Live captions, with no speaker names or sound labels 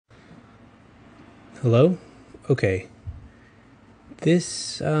Hello? Okay.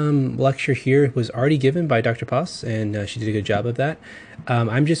 This lecture here was already given by Dr. Poss, and she did a good job of that.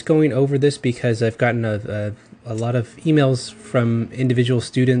 I'm just going over this because I've gotten a lot of emails from individual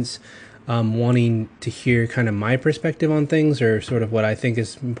students wanting to hear kind of my perspective on things, or sort of what I think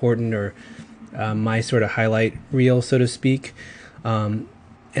is important, or my sort of highlight reel, so to speak. And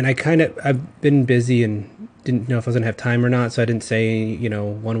I've been busy and didn't know if I was going to have time or not, so I didn't say,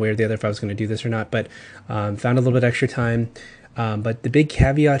 one way or the other if I was going to do this or not, but found a little bit extra time. But the big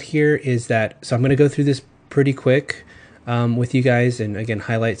caveat here is that, so I'm going to go through this pretty quick with you guys, and again,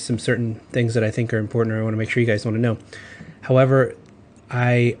 highlight some certain things that I think are important, or I want to make sure you guys want to know. However,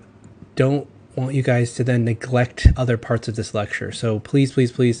 I don't want you guys to then neglect other parts of this lecture. So please,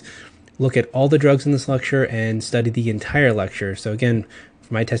 please, please look at all the drugs in this lecture and study the entire lecture. So again,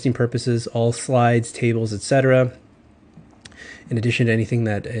 for my testing purposes, all slides, tables, etc., in addition to anything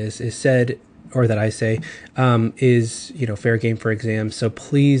that is said or that I say, is fair game for exams. So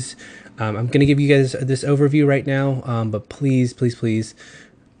please, I'm going to give you guys this overview right now, but please, please, please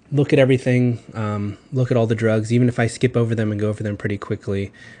look at everything. Look at all the drugs, even if I skip over them and go over them pretty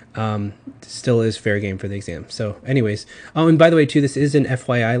quickly. Still is fair game for the exam. So anyways, and by the way too, this is an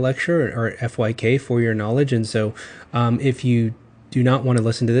FYI lecture, or FYK, for your knowledge, and so if you do not want to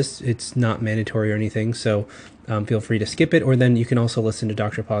listen to this, it's not mandatory or anything, so feel free to skip it, or then you can also listen to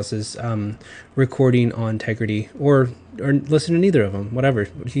Dr. Paz's recording on integrity, or listen to neither of them, whatever.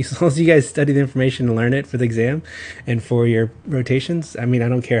 As long as you guys study the information and learn it for the exam and for your rotations, I mean, I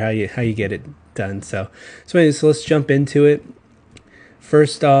don't care how you get it done. So anyways, so let's jump into it.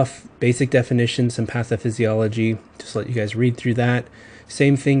 First off, basic definitions, some pathophysiology, just let you guys read through that.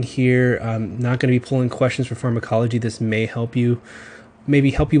 Same thing here. I'm not going to be pulling questions for pharmacology. This may help you,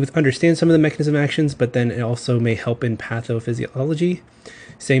 maybe help you with understand some of the mechanism actions, but then it also may help in pathophysiology.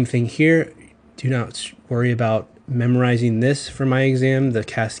 Same thing here. Do not worry about memorizing this for my exam, the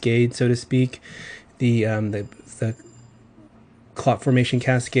cascade, so to speak, the clot formation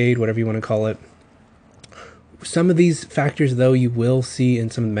cascade, whatever you want to call it. Some of these factors, though, you will see in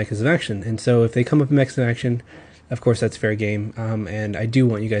some of the mechanisms of action. And so if they come up in mechanism of action, of course, that's fair game. And I do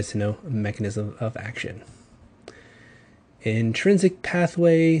want you guys to know mechanism of action. Intrinsic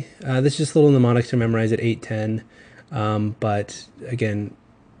pathway, this is just a little mnemonic to memorize at 810. But again,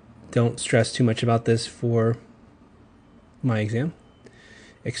 don't stress too much about this for my exam.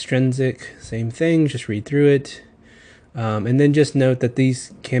 Extrinsic, same thing, just read through it. And then just note that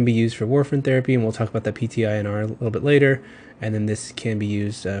these can be used for warfarin therapy, and we'll talk about the PTINR a little bit later. And then this can be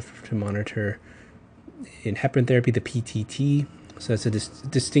used to monitor in heparin therapy, the PTT. So that's a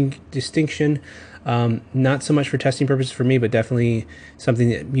distinction. Not so much for testing purposes for me, but definitely something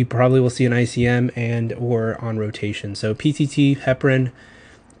that you probably will see in ICM and or on rotation. So PTT, heparin,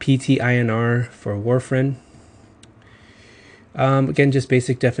 PTINR for warfarin. Again, just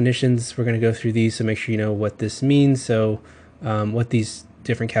basic definitions. We're going to go through these, so make sure you know what this means. So what these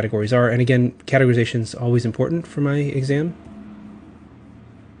different categories are. And again, categorization is always important for my exam.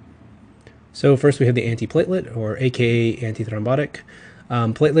 So first we have the antiplatelet, or aka antithrombotic,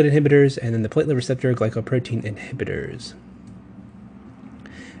 platelet inhibitors, and then the platelet receptor glycoprotein inhibitors.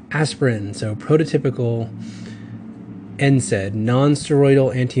 Aspirin, so prototypical NSAID,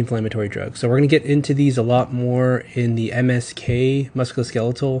 non-steroidal anti-inflammatory drug. So we're going to get into these a lot more in the MSK,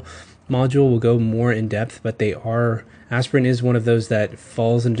 musculoskeletal module. We'll go more in depth, but they are, aspirin is one of those that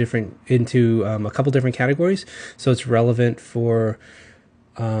falls into a couple different categories. So it's relevant for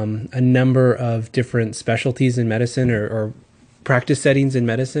a number of different specialties in medicine, or practice settings in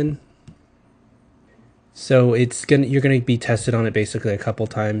medicine. So you're gonna be tested on it basically a couple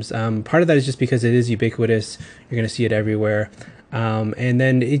times. Part of that is just because it is ubiquitous. You're gonna see it everywhere, and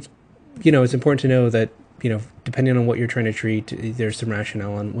then it's important to know that depending on what you're trying to treat, there's some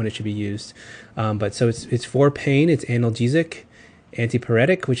rationale on when it should be used. But so it's for pain. It's analgesic,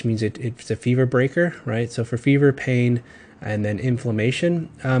 antipyretic, which means it's a fever breaker, right? So for fever, pain, and then inflammation.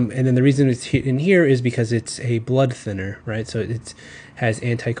 And then the reason it's in here is because it's a blood thinner, right? So it has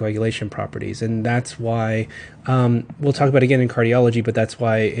anticoagulation properties. And that's why, we'll talk about again in cardiology, but that's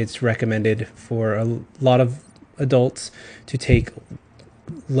why it's recommended for a lot of adults to take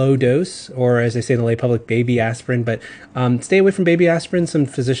low dose, or as they say in the lay public, baby aspirin. But stay away from baby aspirin. Some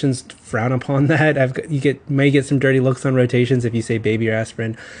physicians frown upon that. You may get some dirty looks on rotations if you say baby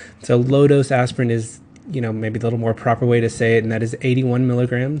aspirin. So low dose aspirin is maybe a little more proper way to say it, and that is 81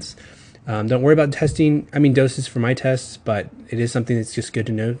 milligrams. Don't worry about testing, doses for my tests, but it is something that's just good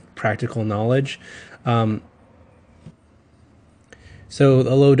to know, practical knowledge. So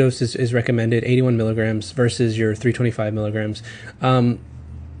a low dose is recommended, 81 milligrams versus your 325 milligrams.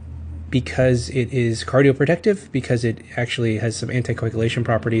 because it is cardioprotective, because it actually has some anticoagulation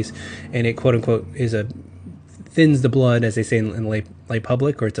properties, and it quote unquote is a thins the blood, as they say in lay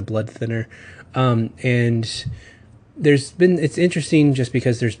public, or it's a blood thinner. And it's interesting just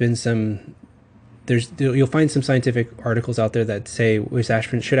because you'll find some scientific articles out there that say,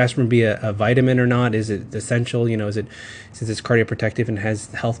 should aspirin be a vitamin or not? Is it essential? Since it's cardioprotective and has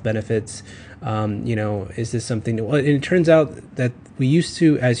health benefits, is this something? Well, and it turns out that we used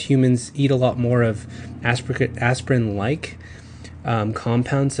to, as humans, eat a lot more of aspirin-like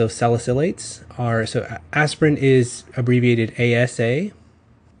compounds. So salicylates aspirin is abbreviated ASA.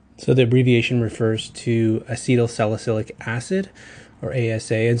 So the abbreviation refers to acetyl salicylic acid, or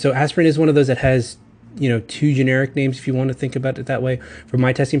ASA. And so aspirin is one of those that has, two generic names, if you want to think about it that way. For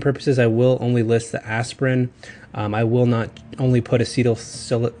my testing purposes, I will only list the aspirin. I will not only put acetyl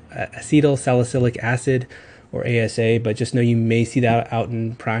salicylic acid, or ASA, but just know you may see that out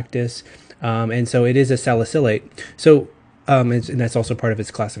in practice. And so it is a salicylate. So, and that's also part of its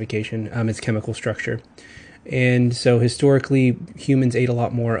classification, its chemical structure. And so historically, humans ate a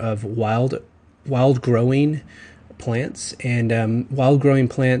lot more of wild growing plants, and wild growing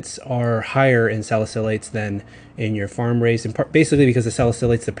plants are higher in salicylates than in your farm raised, in part basically because the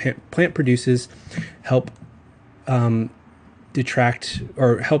salicylates the plant produces help detract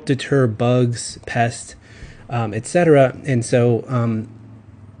or help deter bugs, pests, etc. And so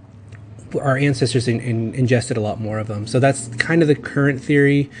our ancestors ingested a lot more of them. So that's kind of the current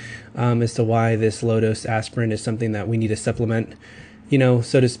theory as to why this low dose aspirin is something that we need to supplement, so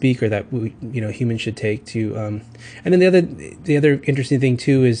to speak, or that humans should take to. And then the other interesting thing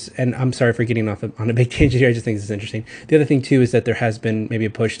too is, and I'm sorry for getting off on a big tangent here, I just think this is interesting. The other thing too is that there has been maybe a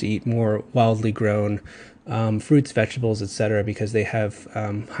push to eat more wildly grown fruits, vegetables, etc., because they have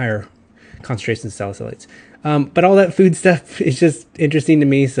higher concentrations of salicylates. But all that food stuff is just interesting to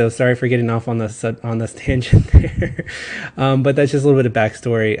me, so sorry for getting off on this tangent there. But that's just a little bit of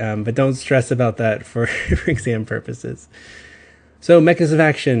backstory. But don't stress about that for exam purposes. So mechanism of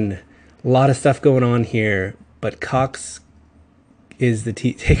action, a lot of stuff going on here, but COX is the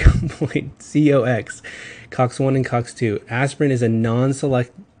take-home point. COX, COX-1 and COX-2. Aspirin is a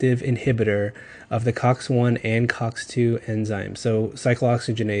non-selective inhibitor of the COX-1 and COX-2 enzymes. So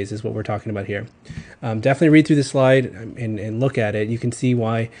cyclooxygenase is what we're talking about here. Definitely read through the slide and look at it. You can see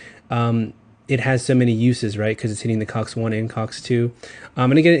why it has so many uses, right? Because it's hitting the COX-1 and COX-2.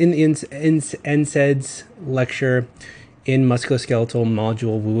 And again, in the NSAIDs lecture, in musculoskeletal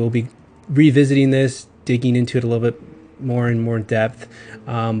module, we will be revisiting this, digging into it a little bit more and more depth.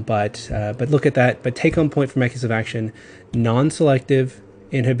 But look at that. But take home point for mechanism of action: non-selective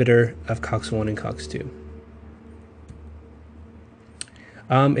inhibitor of COX-1 and COX-2.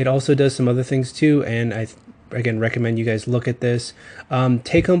 It also does some other things too, and I again recommend you guys look at this.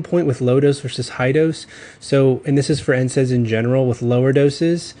 Take home point with low dose versus high dose. So, and this is for NSAIDs in general, with lower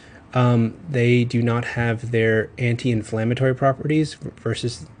doses, they do not have their anti-inflammatory properties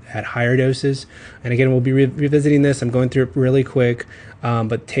versus at higher doses. And again, we'll be revisiting this. I'm going through it really quick,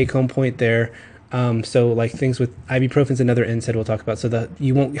 but take home point there. So like things with ibuprofen is another NSAID we'll talk about, so that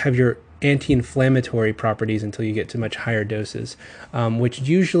you won't have your anti-inflammatory properties until you get to much higher doses, which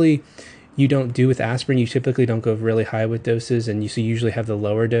usually you don't do with aspirin. You typically don't go really high with doses, and you usually have the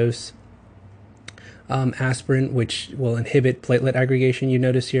lower dose aspirin, which will inhibit platelet aggregation, you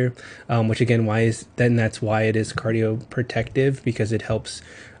notice here, which again, that's why it is cardioprotective, because it helps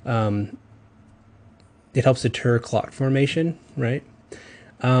deter clot formation, right?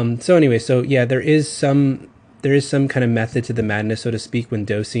 So anyway, so yeah, there is some kind of method to the madness, so to speak, when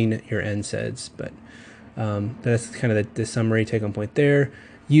dosing your NSAIDs, but that's kind of the summary take home point there.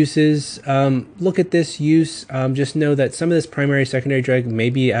 Uses, look at this use, just know that some of this primary, secondary drug may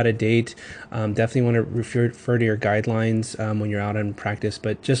be out of date. Definitely want to refer to your guidelines when you're out in practice,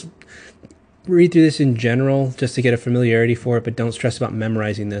 but just read through this in general just to get a familiarity for it, but don't stress about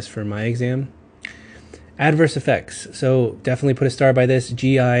memorizing this for my exam. Adverse effects. So definitely put a star by this.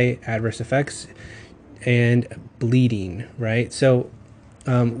 GI adverse effects and bleeding, right? So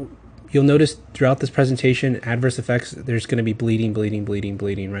you'll notice throughout this presentation, adverse effects, there's going to be bleeding,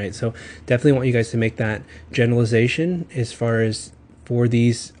 right? So definitely want you guys to make that generalization as far as for all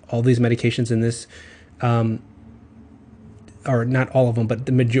these medications in this, or not all of them, but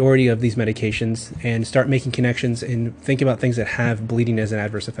the majority of these medications, and start making connections and think about things that have bleeding as an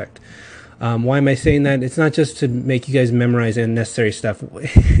adverse effect. Why am I saying that? It's not just to make you guys memorize unnecessary stuff.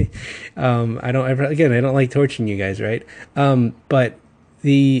 I don't like torturing you guys, right? But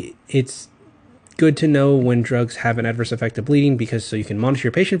it's good to know when drugs have an adverse effect of bleeding, because so you can monitor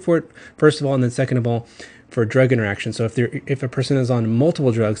your patient for it, first of all, and then second of all, for drug interaction. So if a person is on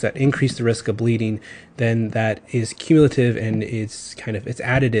multiple drugs that increase the risk of bleeding, then that is cumulative, and it's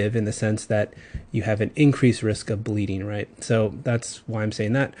additive in the sense that you have an increased risk of bleeding, right? So that's why I'm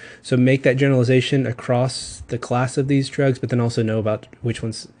saying that. So make that generalization across the class of these drugs, but then also know about which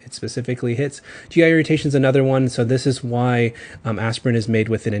ones it specifically hits. GI irritation is another one. So this is why aspirin is made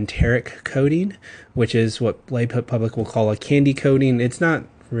with an enteric coating, which is what lay public will call a candy coating. It's not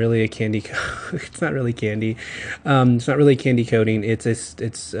really a candy. It's not really candy. It's not really candy coating.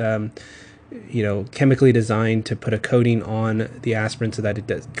 It's chemically designed to put a coating on the aspirin so that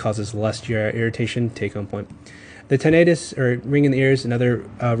it causes less GI irritation. Take home point. The tinnitus or ring in the ears, another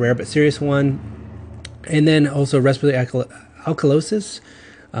rare but serious one, and then also respiratory alkalosis,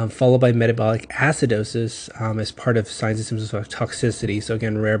 followed by metabolic acidosis as part of signs and symptoms of toxicity. So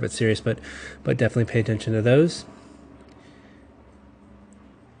again, rare but serious, but definitely pay attention to those.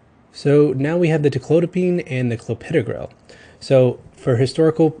 So now we have the taclopidine and the clopidogrel. So for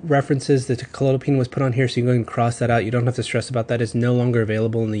historical references, the taclopidine was put on here, so you can go and cross that out. You don't have to stress about that. It's no longer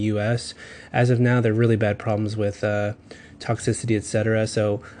available in the U.S. As of now, there are really bad problems with toxicity, etc.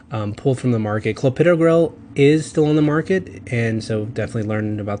 So pulled from the market. Clopidogrel is still on the market, and so definitely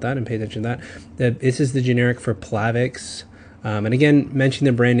learn about that and pay attention to that. This is the generic for Plavix. And again, mention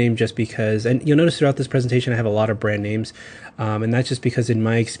the brand name just because, and you'll notice throughout this presentation I have a lot of brand names, and that's just because in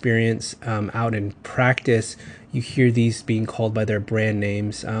my experience out in practice, you hear these being called by their brand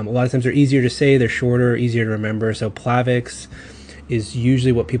names. A lot of times they're easier to say, they're shorter, easier to remember. So Plavix is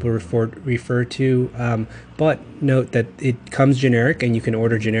usually what people refer to, but note that it comes generic and you can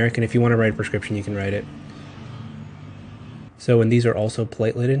order generic, and if you want to write a prescription, you can write it. So, and these are also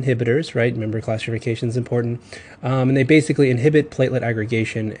platelet inhibitors, right? Remember, classification is important. And they basically inhibit platelet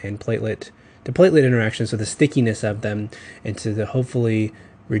aggregation and platelet-to-platelet interaction, so the stickiness of them, and to hopefully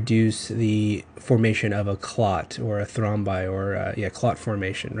reduce the formation of a clot or a thrombi or clot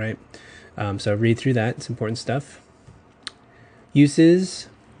formation, right? So read through that. It's important stuff. Uses.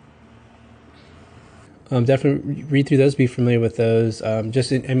 Definitely read through those, be familiar with those.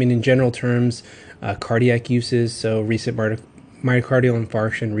 In general terms, cardiac uses, so recent myocardial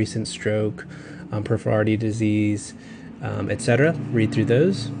infarction, recent stroke, peripheral artery disease, etc. Read through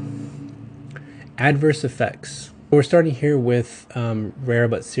those. Adverse effects. We're starting here with rare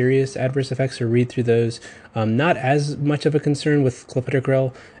but serious adverse effects, so read through those. Not as much of a concern with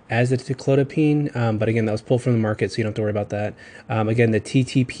clopidogrel as the taclopidine, but again, that was pulled from the market, so you don't have to worry about that. Again, the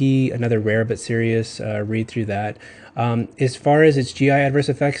TTP, another rare but serious, read through that. As far as its GI adverse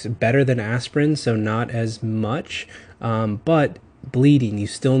effects, better than aspirin, so not as much, but bleeding, you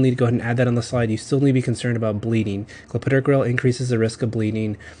still need to go ahead and add that on the slide. You still need to be concerned about bleeding. Clopidogrel increases the risk of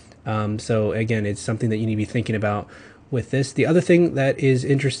bleeding, so again, it's something that you need to be thinking about with this. The other thing that is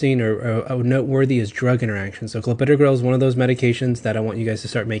interesting or noteworthy is drug interactions. So clopidogrel is one of those medications that I want you guys to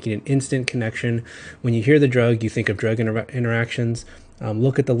start making an instant connection. When you hear the drug, you think of drug interactions.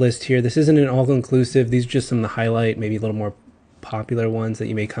 Look at the list here. This isn't an all-inclusive. These are just some of the highlight, maybe a little more popular ones that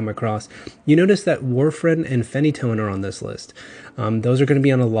you may come across. You notice that warfarin and phenytoin are on this list. Those are going to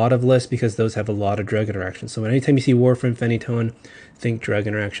be on a lot of lists because those have a lot of drug interactions. So anytime you see warfarin, phenytoin, think drug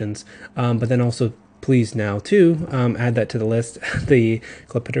interactions. But then also, please now too, add that to the list, the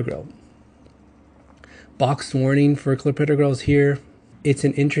clopidogrel. Box warning for clopidogrel is here. It's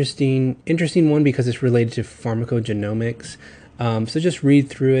an interesting one because it's related to pharmacogenomics. So just read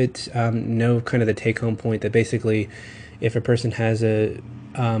through it, know kind of the take-home point that basically if a person has a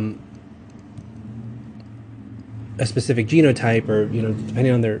specific genotype, or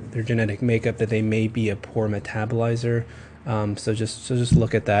depending on their genetic makeup, that they may be a poor metabolizer. So just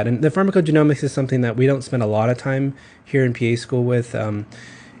look at that. And the pharmacogenomics is something that we don't spend a lot of time here in PA school with.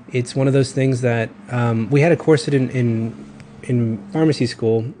 It's one of those things that we had a course in pharmacy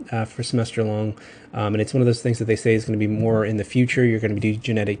school for semester long, and it's one of those things that they say is going to be more in the future. You're going to do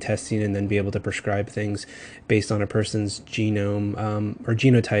genetic testing and then be able to prescribe things based on a person's genome or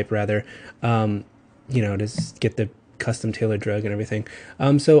genotype rather, to get the custom tailored drug and everything.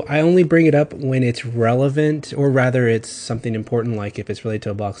 So I only bring it up when it's relevant, or rather it's something important, like if it's related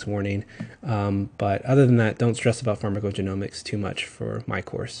to a box warning. But other than that, don't stress about pharmacogenomics too much for my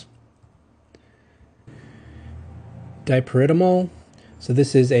course. Dipyridamole. So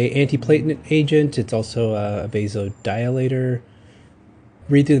this is a antiplatelet agent. It's also a vasodilator.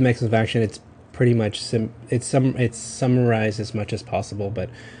 Read through the mechanism of action. It's pretty much it's summarized as much as possible, but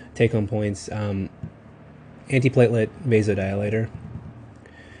take home points. Antiplatelet vasodilator.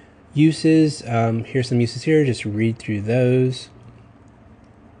 Uses. Here's some uses here. Just read through those.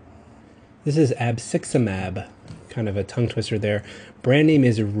 This is abciximab. kind of a tongue twister there. Brand name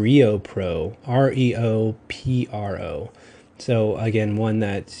is ReoPro, ReoPro. So again, one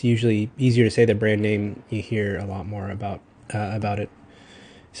that's usually easier to say. The brand name, you hear a lot more about it.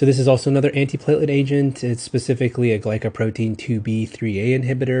 So this is also another antiplatelet agent. It's specifically a glycoprotein 2B3A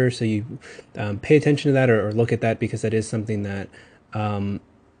inhibitor. So you pay attention to that, or look at that, because that is something that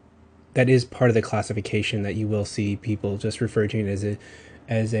that is part of the classification that you will see people just refer to it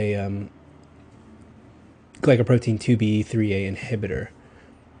as a glycoprotein 2B3A inhibitor.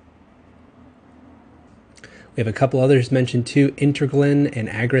 We have a couple others mentioned too: Interglin and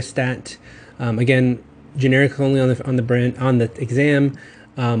Agristat. Again, generic only on the exam.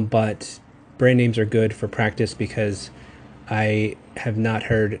 But brand names are good for practice, because I have not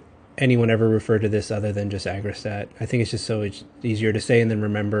heard anyone ever refer to this other than just Agristat. I think it's just so easier to say and then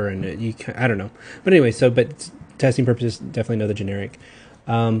remember, and I don't know. But anyway, but testing purposes, definitely know the generic.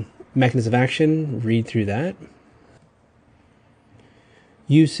 Mechanism of action, read through that.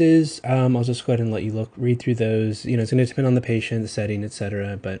 Uses, I'll just go ahead and let you read through those. It's going to depend on the patient, the setting,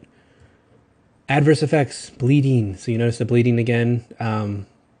 etc. But adverse effects, bleeding. So you notice the bleeding again.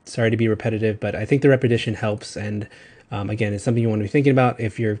 Sorry to be repetitive, but I think the repetition helps. And again, it's something you want to be thinking about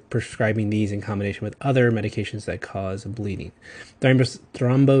if you're prescribing these in combination with other medications that cause bleeding.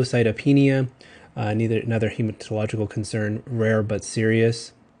 Thrombocytopenia, another hematological concern, rare but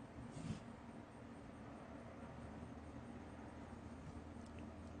serious.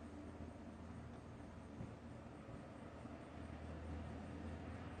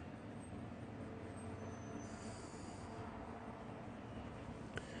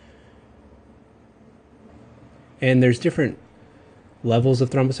 And there's different levels of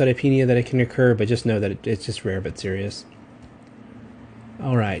thrombocytopenia that it can occur, but just know that it's just rare but serious.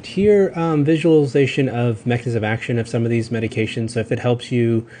 All right, here, visualization of mechanism of action of some of these medications. So if it helps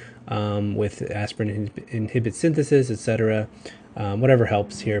you with aspirin inhibit synthesis, etc., whatever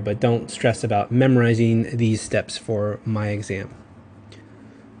helps here, but don't stress about memorizing these steps for my exam.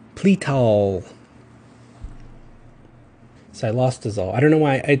 Pletol. Xylostazol. I don't know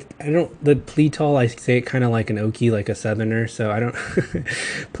why the Pletol, I say it kind of like an Okie, like a Southerner, so I don't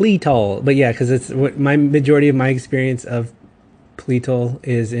Pletol, but yeah, because it's what my majority of my experience of Pletol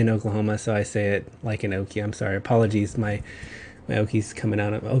is in Oklahoma, so I say it like an Okie. I'm sorry, apologies, my Okie side's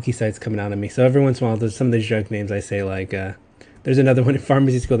coming out of me. So every once in a while, there's some of these drug names I say like there's another one in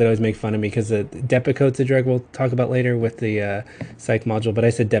pharmacy school that always make fun of me, because Depakote's a drug we'll talk about later with the psych module, but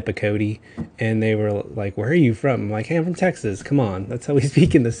I said Depakote, and they were like, where are you from? I'm like, hey, I'm from Texas. Come on. That's how we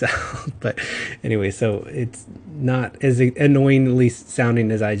speak in the South. But anyway, so it's not as annoyingly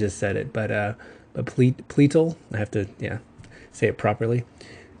sounding as I just said it, but Pletol, I have to, say it properly.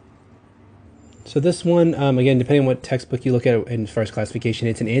 So this one, again, depending on what textbook you look at as far as classification,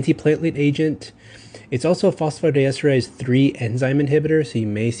 it's an antiplatelet agent. It's also a phosphodiesterase 3 enzyme inhibitor, so you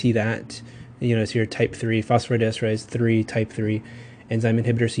may see that, it's your type 3, phosphodiesterase 3 type 3 enzyme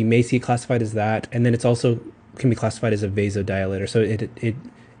inhibitor, so you may see it classified as that. And then it's also can be classified as a vasodilator, so it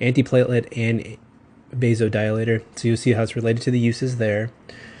antiplatelet and vasodilator, so you'll see how it's related to the uses there.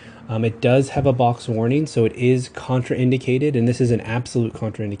 It does have a box warning, so it is contraindicated, and this is an absolute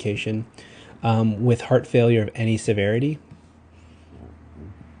contraindication with heart failure of any severity.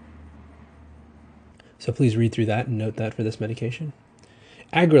 So please read through that and note that for this medication.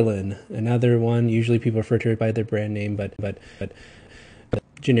 Agrelin, another one. Usually people refer to it by their brand name, but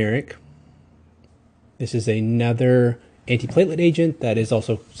generic. This is another antiplatelet agent that is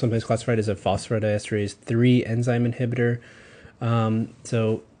also sometimes classified as a phosphodiesterase 3 enzyme inhibitor.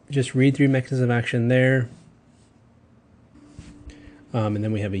 So just read through mechanism of action there. And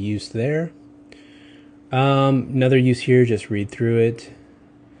then we have a use there. Another use here, just read through it.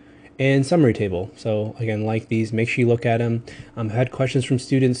 And summary table. So again, like these, make sure you look at them. I've had questions from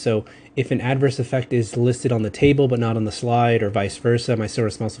students. So if an adverse effect is listed on the table but not on the slide, or vice versa, am I still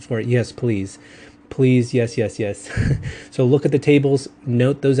responsible for it? Yes, please. Please, yes, yes, yes. So look at the tables,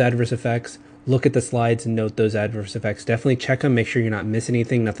 note those adverse effects. Look at the slides and note those adverse effects. Definitely check them, make sure you're not missing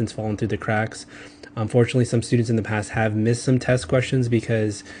anything, nothing's fallen through the cracks. Unfortunately, some students in the past have missed some test questions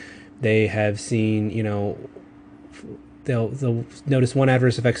because they have seen, they'll notice one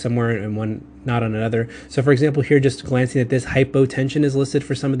adverse effect somewhere and one not on another. So for example, here, just glancing at this, hypotension is listed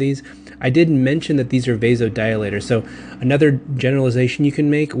for some of these. I did mention that these are vasodilators. So another generalization you can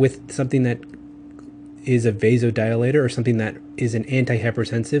make with something that is a vasodilator, or something that is an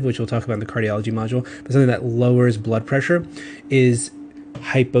antihypertensive, which we'll talk about in the cardiology module, but something that lowers blood pressure, is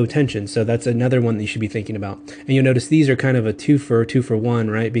hypotension. So that's another one that you should be thinking about. And you'll notice these are kind of a two for one,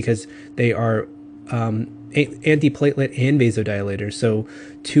 right? Because they are antiplatelet and vasodilator. So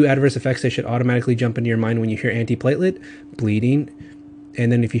two adverse effects that should automatically jump into your mind when you hear antiplatelet: bleeding,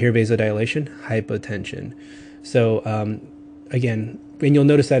 and then if you hear vasodilation, hypotension. So again, and you'll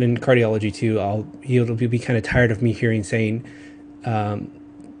notice that in cardiology too. You'll be kind of tired of me saying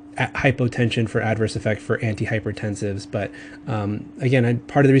hypotension for adverse effect for antihypertensives. But again,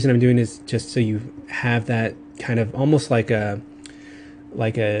 part of the reason I'm doing is just so you have that kind of almost like a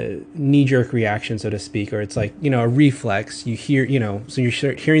knee-jerk reaction, so to speak, or it's like, a reflex. You hear, so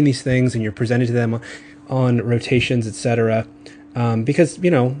you're hearing these things and you're presented to them on rotations, etc. Because,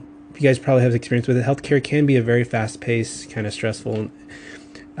 you guys probably have experience with it. Healthcare can be a very fast-paced, kind of stressful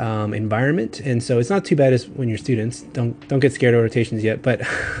environment, and so it's not too bad as when you're students. Don't get scared of rotations yet, but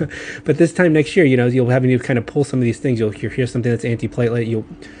but this time next year, you'll have to kind of pull some of these things. You'll hear something that's antiplatelet. You'll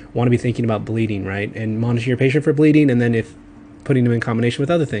want to be thinking about bleeding, right, and monitor your patient for bleeding, and then if putting them in combination with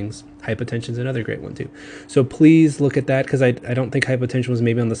other things. Hypotension is another great one too. So please look at that, because I don't think hypotension was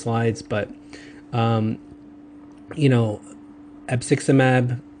maybe on the slides, but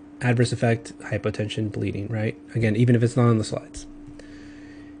abciximab, adverse effect, hypotension, bleeding, right? Again, even if it's not on the slides.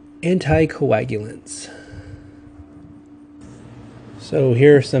 Anticoagulants. So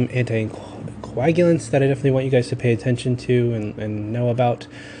here are some anticoagulants that I definitely want you guys to pay attention to and know about.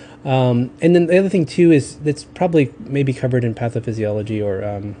 And then the other thing too is that's probably maybe covered in pathophysiology or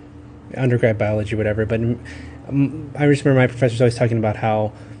undergrad biology or whatever, but I just remember my professors always talking about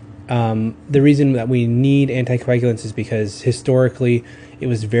how the reason that we need anticoagulants is because historically it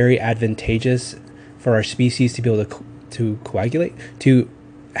was very advantageous for our species to be able to coagulate, to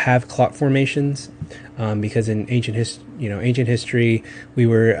have clot formations, because in ancient history, we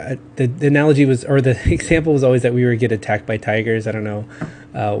were the analogy was, or the example was always that we would get attacked by tigers. I don't know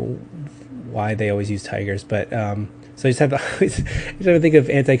why they always use tigers, but so I just have to think of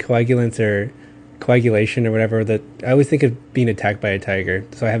anticoagulants or coagulation or whatever. That I always think of being attacked by a tiger,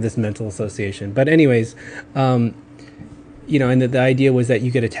 so I have this mental association. But anyways, and the idea was that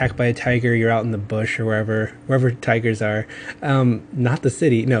you get attacked by a tiger, you're out in the bush or wherever tigers are, not the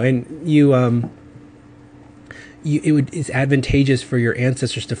city. No, and it's advantageous for your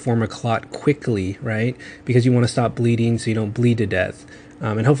ancestors to form a clot quickly, right? Because you want to stop bleeding so you don't bleed to death.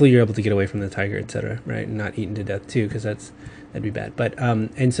 And hopefully you're able to get away from the tiger, etc., right? And not eaten to death too, because that'd be bad. But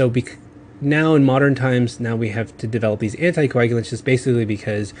and so now in modern times, now we have to develop these anticoagulants just basically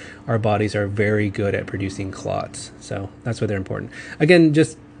because our bodies are very good at producing clots. So that's why they're important. Again,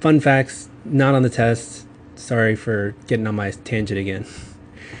 just fun facts, not on the test. Sorry for getting on my tangent again.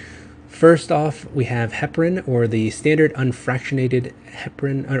 First off, we have heparin, or the standard unfractionated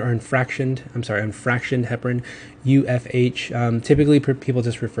heparin, or unfractioned heparin, UFH. Typically, people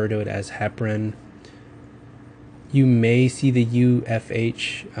just refer to it as heparin. You may see the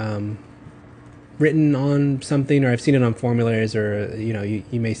UFH written on something, or I've seen it on formularies, or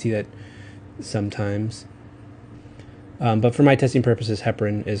you may see that sometimes. But for my testing purposes,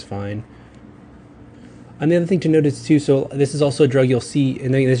 heparin is fine. And the other thing to notice too, so this is also a drug you'll see,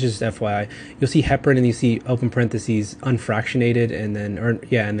 and this is just FYI, you'll see heparin and you see open parentheses unfractionated and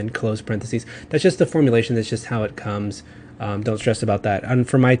then close parentheses. That's just the formulation. That's just how it comes. Don't stress about that. And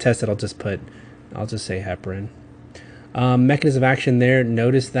for my test, I'll just say heparin. Mechanism of action there.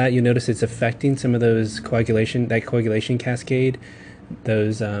 Notice that you'll notice it's affecting some of those coagulation cascade,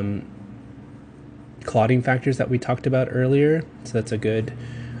 those clotting factors that we talked about earlier. So that's a good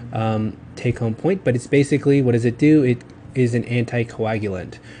take-home point. But it's basically, what does it do? It is an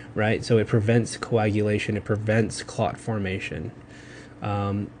anticoagulant, right? So it prevents coagulation. It prevents clot formation.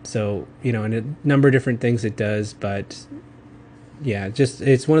 So and a number of different things it does, but yeah, just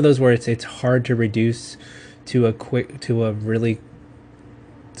it's one of those where it's hard to reduce to a really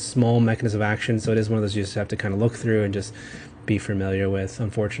small mechanism of action. So it is one of those you just have to kind of look through and just be familiar with,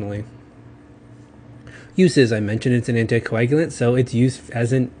 unfortunately. Uses, I mentioned it's an anticoagulant, so it's used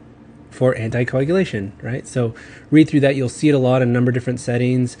for anticoagulation, right? So read through that. You'll see it a lot in a number of different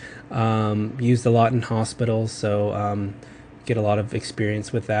settings, used a lot in hospitals, so get a lot of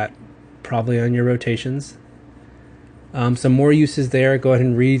experience with that probably on your rotations. Some more uses there. Go ahead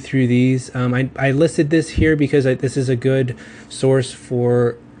and read through these. I listed this here because this is a good source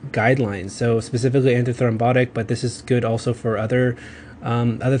for guidelines. So specifically antithrombotic, but this is good also for other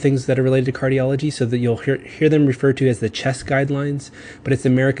things that are related to cardiology, so that you'll hear them referred to as the CHEST guidelines, but it's the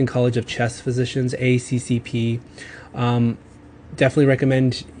American College of Chest Physicians, ACCP. Definitely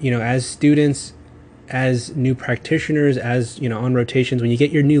recommend, as students, as new practitioners, as on rotations, when you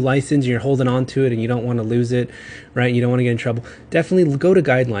get your new license, you're holding on to it and you don't want to lose it, right? You don't want to get in trouble. Definitely go to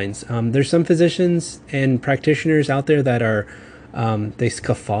guidelines. There's some physicians and practitioners out there that are they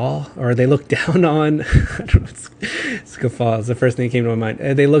scofflaw, or they look down on. I don't know, scofflaw is the first thing that came to my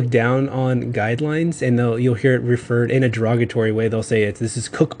mind. They look down on guidelines, and you'll hear it referred in a derogatory way. They'll say this is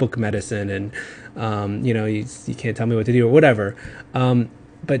cookbook medicine, and you can't tell me what to do or whatever.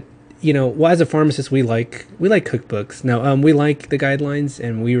 But well, as a pharmacist, we like cookbooks. Now, we like the guidelines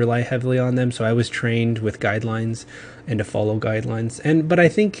and we rely heavily on them. So I was trained with guidelines and to follow guidelines. But I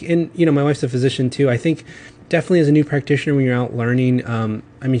think, my wife's a physician too. I think definitely as a new practitioner, when you're out learning,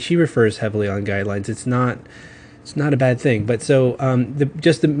 she refers heavily on guidelines. It's not a bad thing. But so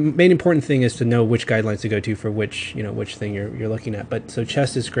the main important thing is to know which guidelines to go to for which thing you're looking at. But so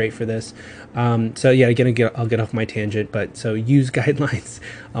chest is great for this. So yeah, again, I'll get off my tangent. But so use guidelines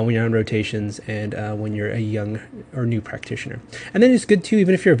when you're on rotations and when you're a young or new practitioner. And then it's good too,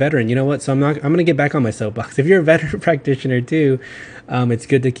 even if you're a veteran. You know what? So I'm going to get back on my soapbox. If you're a veteran practitioner too, it's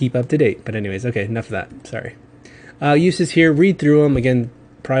good to keep up to date. But anyways, okay, enough of that. Sorry. Uses here. Read through them again.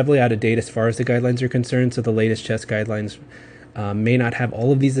 Probably out of date as far as the guidelines are concerned. So the latest chest guidelines may not have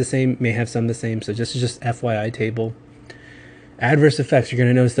all of these the same, may have some the same. So just FYI table. Adverse effects, you're going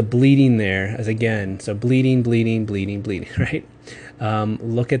to notice the bleeding there as again. So bleeding, right?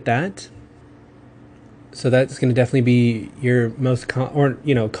 Look at that. So that's going to definitely be your most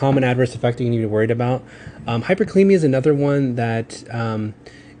common adverse effect you need to be worried about. Hyperkalemia is another one that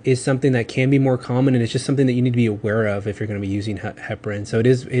is something that can be more common, and it's just something that you need to be aware of if you're going to be using heparin. So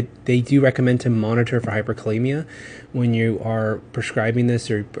they do recommend to monitor for hyperkalemia when you are prescribing this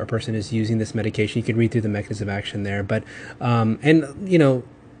or a person is using this medication. You can read through the mechanism of action there, but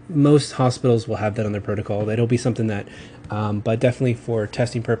most hospitals will have that on their protocol. That'll be something that, but definitely for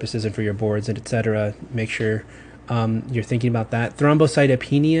testing purposes and for your boards and etc., make sure you're thinking about that.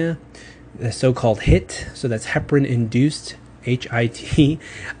 Thrombocytopenia, the so-called HIT, so that's heparin-induced HIT,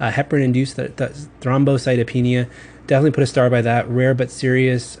 heparin-induced thrombocytopenia. Definitely put a star by that. Rare but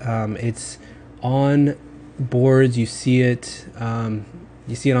serious. It's on boards. You see it.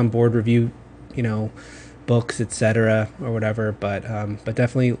 You see it on board review, books, etc., or whatever. But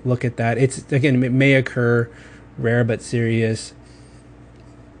definitely look at that. It may occur. Rare but serious.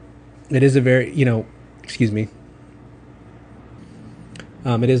 It is a very, excuse me.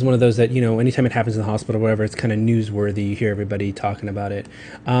 It is one of those that, anytime it happens in the hospital or whatever, it's kind of newsworthy. You hear everybody talking about it.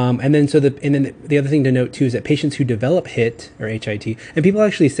 And then the other thing to note too is that patients who develop HIT or HIT, and people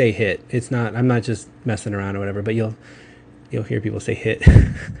actually say HIT. It's not, I'm not just messing around or whatever, but you'll hear people say HIT.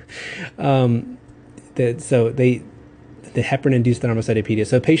 The heparin-induced thrombocytopenia.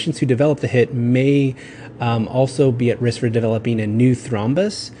 So patients who develop the HIT may also be at risk for developing a new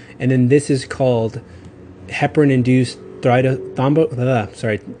thrombus. And then this is called heparin-induced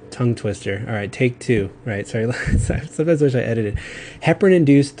tongue twister. All right, take two. Right, sorry. Sometimes I wish I edited.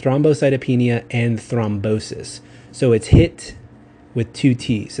 Heparin-induced thrombocytopenia and thrombosis. So it's HIT with two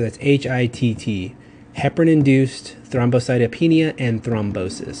T's. So that's HITT. Heparin-induced thrombocytopenia and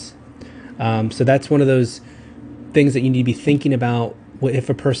thrombosis. So that's one of those things that you need to be thinking about. If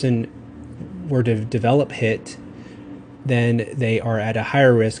a person were to develop HIT, then they are at a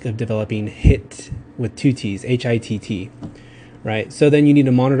higher risk of developing HIT with two T's, HITT, right? So then you need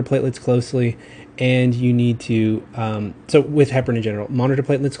to monitor platelets closely, and you need to, so with heparin in general, monitor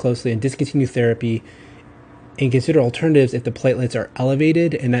platelets closely and discontinue therapy, and consider alternatives if the platelets are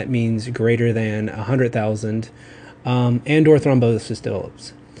elevated, and that means greater than 100,000, and or thrombosis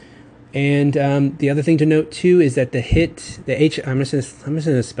develops. And the other thing to note too is that the HIT, I'm just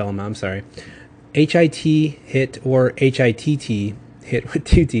gonna spell them out, I'm sorry. HIT, HIT, or HITT, HIT with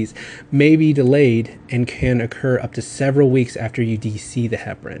two T's, may be delayed and can occur up to several weeks after you DC the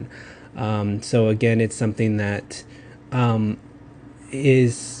heparin. So again, it's something that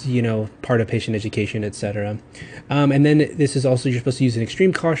is, part of patient education, etc. And then this is also, you're supposed to use an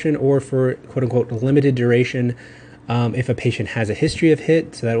extreme caution or for quote unquote limited duration if a patient has a history of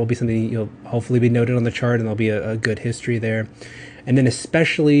HIT. So that will be something you'll hopefully be noted on the chart, and there'll be a good history there. And then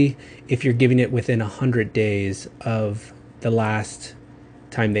especially if you're giving it within 100 days of the last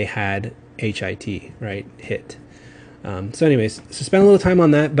time they had HIT, right? HIT. So anyways, so spend a little time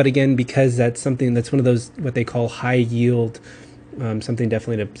on that. But again, because that's something that's one of those, what they call high yield, something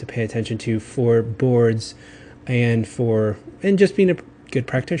definitely to pay attention to for boards and just being a good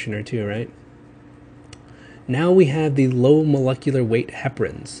practitioner too, right? Now we have the low molecular weight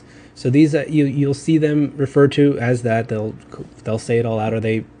heparins. So these you'll see them referred to as that. They'll say it all out, or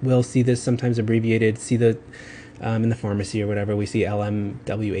they will see this sometimes abbreviated. See the in the pharmacy or whatever, we see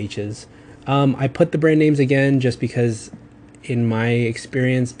LMWHs. I put the brand names again just because in my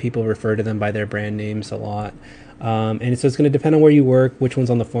experience people refer to them by their brand names a lot. And so it's going to depend on where you work, which one's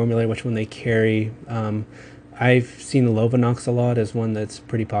on the formulary, which one they carry. I've seen Lovenox a lot as one that's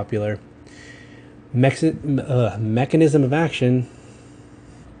pretty popular. Mechanism of action.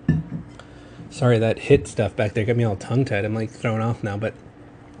 Sorry, that hit stuff back there got me all tongue-tied. I'm like thrown off now, but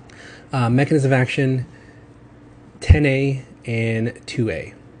mechanism of action 10A and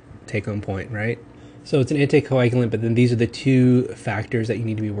 2A, take home point, right? So it's an anticoagulant, but then these are the two factors that you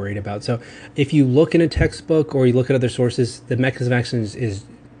need to be worried about. So if you look in a textbook or you look at other sources, the mechanism of action is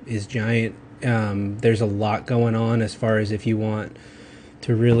giant. There's a lot going on as far as if you want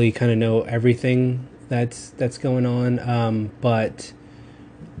to really kind of know everything that's going on. But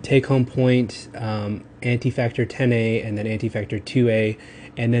take home point, anti-factor 10A and then anti-factor 2A,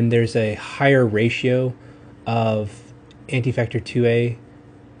 and then there's a higher ratio of anti-factor 2A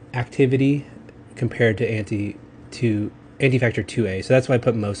activity compared to anti-factor 2A. So that's why I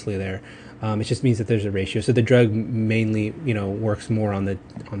put mostly there. It just means that there's a ratio. So the drug mainly, works more on the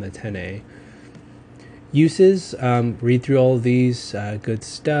 10A. Uses, read through all of these, good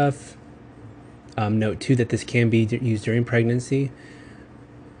stuff. Note too that this can be used during pregnancy.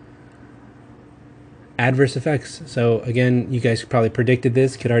 Adverse effects. So again, you guys probably predicted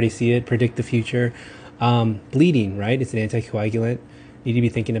this, could already see it, predict the future. Bleeding, right? It's an anticoagulant. Need to be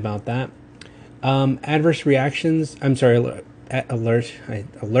thinking about that. Adverse reactions. I'm sorry,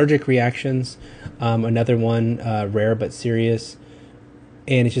 allergic reactions. Another one, rare but serious.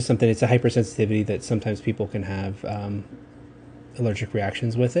 And it's just something, it's a hypersensitivity that sometimes people can have allergic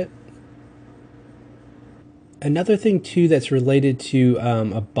reactions with it. Another thing too that's related to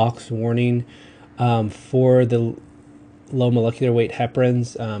a box warning for the low molecular weight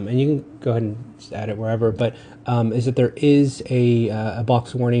heparins, and you can go ahead and just add it wherever, but is that there is a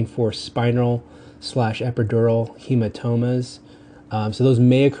box warning for spinal/epidural hematomas. So those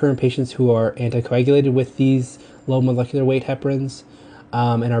may occur in patients who are anticoagulated with these low molecular weight heparins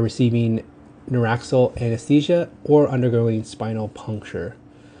and are receiving neuraxal anesthesia or undergoing spinal puncture.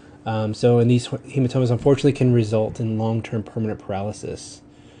 So in these hematomas, unfortunately, can result in long-term permanent paralysis.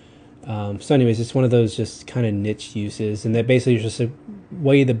 So anyways, it's one of those just kind of niche uses, and that basically is just to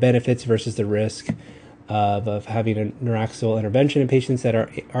weigh the benefits versus the risk of having a neuraxal intervention in patients that are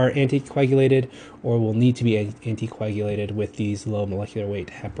anticoagulated or will need to be anticoagulated with these low molecular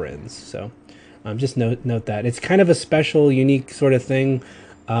weight heparins. So just note that. It's kind of a special, unique sort of thing.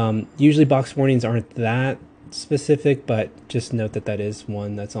 Usually box warnings aren't that specific, but just note that that is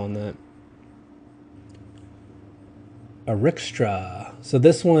one that's on that. Arixtra. So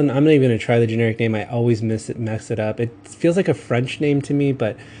this one, I'm not even going to try the generic name. I always mess it up. It feels like a French name to me,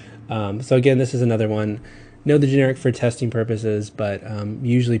 but so again, this is another one. Know the generic for testing purposes, but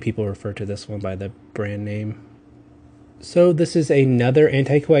usually people refer to this one by the brand name. So this is another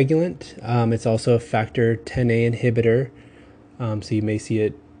anticoagulant. It's also a factor 10A inhibitor, so you may see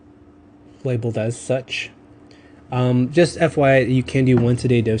it labeled as such. Just FYI, you can do once a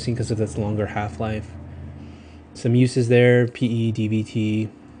day dosing because of its longer half-life. Some uses there, PE, DVT.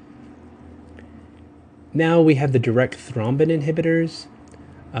 Now we have the direct thrombin inhibitors.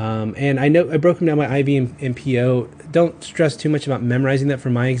 And I know I broke them down by IV and PO. Don't stress too much about memorizing that for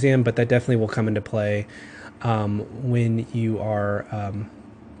my exam, but that definitely will come into play when you are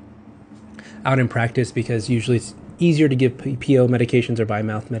out in practice, because usually it's easier to give PO medications or by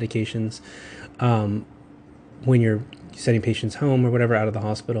mouth medications when you're sending patients home or whatever out of the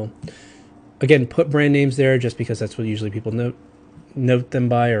hospital. Again, put brand names there just because that's what usually people note them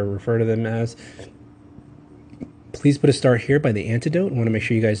by or refer to them as. Please put a star here by the antidote. I want to make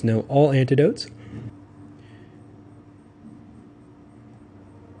sure you guys know all antidotes.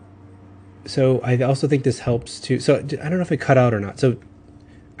 So I also think this helps to, so I don't know if it cut out or not. So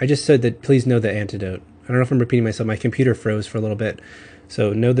I just said that please know the antidote. I don't know if I'm repeating myself. My computer froze for a little bit.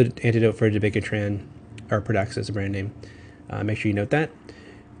 So know the antidote for dabigatran, or Pradaxa is a brand name. Make sure you note that.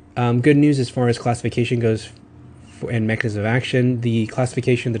 Good news as far as classification goes and mechanism of action. The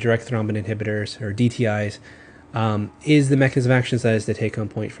classification of the direct thrombin inhibitors, or DTIs, is the mechanism of action, that is the take-home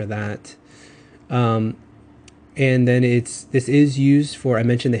point for that. And then this is used for, I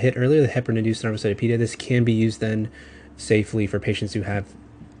mentioned the HIT earlier, the heparin-induced thrombocytopenia. This can be used then safely for patients who have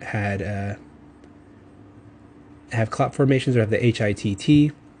clot formations or have the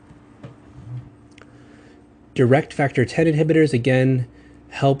HITT. Direct factor 10 inhibitors, again,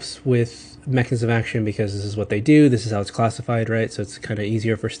 helps with mechanism of action because this is what they do. This is how it's classified, right? So it's kind of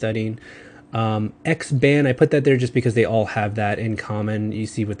easier for studying. X-ban, I put that there just because they all have that in common. You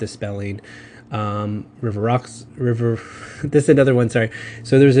see with the spelling. This is another one, sorry.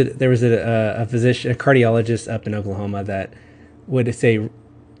 So there was a physician, a cardiologist up in Oklahoma that would say,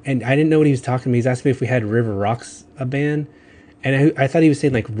 and I didn't know what he was talking to me. He's asking me if we had Rivaroxaban, And I thought he was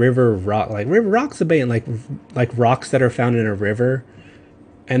saying like river rock, like river roxaban, like rocks that are found in a river.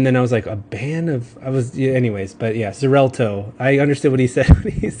 And then I was like, a ban of, I was, yeah, anyways, but yeah, Xarelto. I understood what he said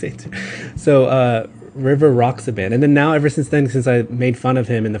when he said. So, River Roxaban. And then now, ever since then, since I made fun of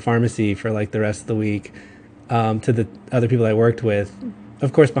him in the pharmacy for like the rest of the week, to the other people I worked with,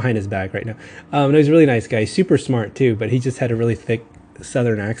 of course, behind his back right now. And he was a really nice guy, super smart too, but he just had a really thick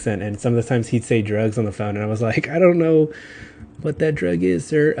Southern accent. And some of the times he'd say drugs on the phone. And I was like, I don't know what that drug is,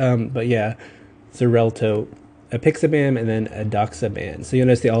 sir. But yeah, Xarelto, apixaban, and then adoxaban. So you'll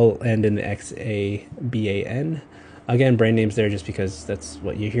notice they all end in the XABAN. Again, brand names there just because that's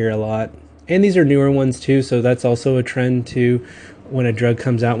what you hear a lot. And these are newer ones too, so that's also a trend too. When a drug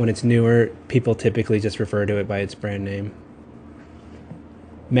comes out, when it's newer, people typically just refer to it by its brand name.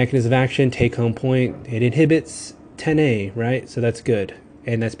 Mechanism of action, take home point, it inhibits 10A, right? So that's good.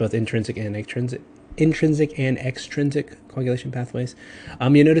 And that's both intrinsic and extrinsic coagulation pathways.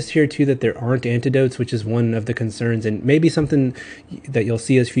 You notice here too that there aren't antidotes, which is one of the concerns, and maybe something that you'll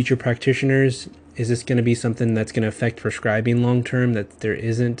see as future practitioners. Is this going to be something that's going to affect prescribing long term, that there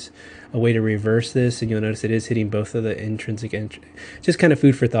isn't a way to reverse this? And you'll notice it is hitting both of the intrinsic and just kind of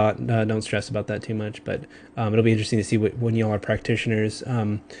food for thought. Don't stress about that too much, but it'll be interesting to see when y'all are practitioners,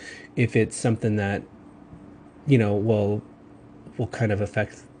 if it's something that will kind of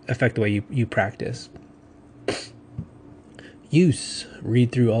affect the way you practice. Use.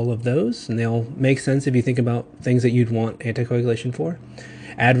 Read through all of those, and they'll make sense if you think about things that you'd want anticoagulation for.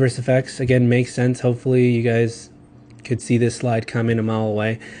 Adverse effects, again, makes sense. Hopefully you guys could see this slide coming a mile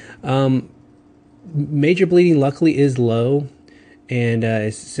away. Major bleeding, luckily, is low, and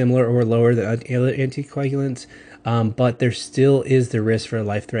is similar or lower than other anticoagulants. But there still is the risk for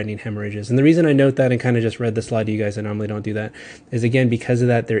life-threatening hemorrhages. And the reason I note that and kind of just read the slide to you guys, I normally don't do that, is again, because of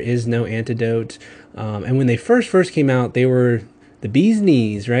that, there is no antidote. And when they first came out, they were the bee's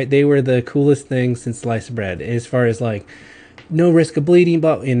knees, right? They were the coolest thing since sliced bread, as far as like, no risk of bleeding.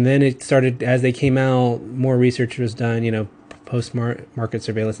 And then it started, as they came out, more research was done, post-market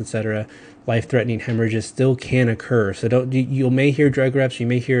surveillance, etc. Life-threatening hemorrhages still can occur. So you may hear drug reps, you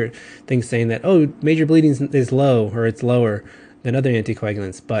may hear things saying that, oh, major bleeding is low, or it's lower than other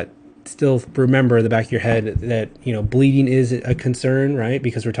anticoagulants, but still remember in the back of your head that bleeding is a concern, right?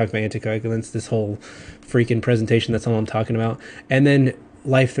 Because we're talking about anticoagulants, this whole freaking presentation, that's all I'm talking about. And then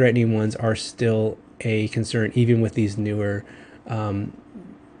life-threatening ones are still a concern, even with these newer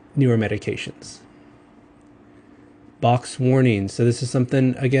medications. Box warnings. So this is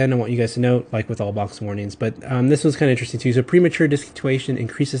something, again, I want you guys to note, like with all box warnings, but this one's kind of interesting too. So premature discontinuation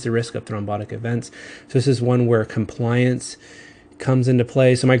increases the risk of thrombotic events. So this is one where compliance comes into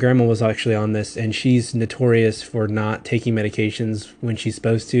play. So my grandma was actually on this, and she's notorious for not taking medications when she's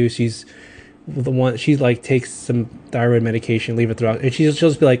supposed to. She's the one, she like takes some thyroid medication, leave it throughout, and she'll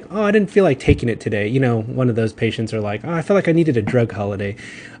just be like, oh, I didn't feel like taking it today. One of those patients are like, oh, I felt like I needed a drug holiday.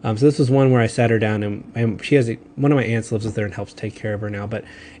 So this was one where I sat her down, and she has one of my aunts lives with her and helps take care of her now, but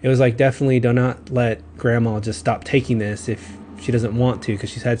it was like, definitely do not let grandma just stop taking this if she doesn't want to,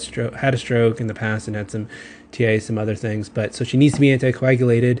 because she's had a stroke in the past and had some TA, some other things, but so she needs to be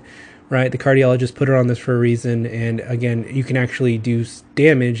anticoagulated, right? The cardiologist put her on this for a reason, and again, you can actually do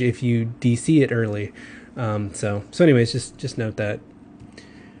damage if you DC it early. So anyways, just note that.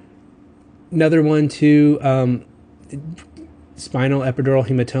 Another one too, spinal epidural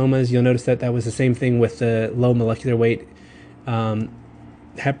hematomas. You'll notice that was the same thing with the low molecular weight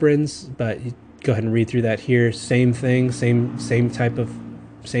heparins, but you go ahead and read through that here. Same thing, same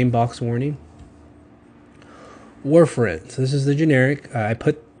box warning. Warfarin. So this is the generic. I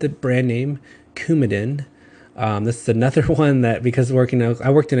put the brand name Coumadin. This is another one that, because I worked in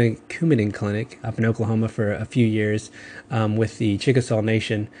a Coumadin clinic up in Oklahoma for a few years with the Chickasaw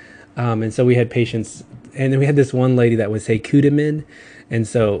Nation. And so we had patients, and then we had this one lady that would say Coudamin. And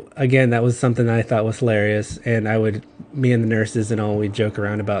so again, that was something that I thought was hilarious. And me and the nurses and all, we'd joke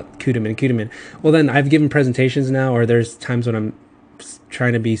around about Coudamin. Well, then I've given presentations now, or there's times when I'm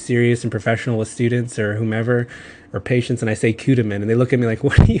trying to be serious and professional with students or whomever or patients, and I say Coudamin, and they look at me like,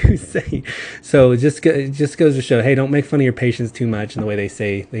 what are you saying? So it just goes to show, hey, don't make fun of your patients too much in the way they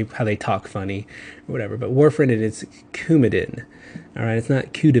say, how they talk funny or whatever. But warfarin, it's Coumadin. All right, it's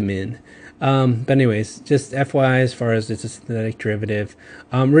not Coudamin. But anyways, just FYI, as far as it's a synthetic derivative.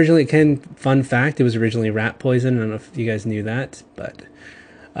 Originally, fun fact, it was originally rat poison. I don't know if you guys knew that, but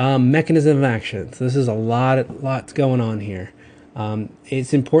mechanism of action. So this is lots going on here.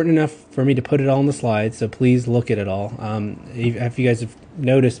 It's important enough for me to put it all on the slide, so please look at it all. If you guys have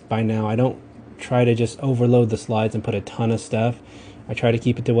noticed by now, I don't try to just overload the slides and put a ton of stuff. I try to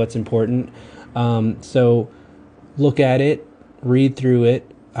keep it to what's important. So look at it, read through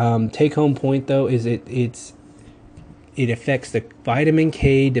it. Take home point though is it affects the vitamin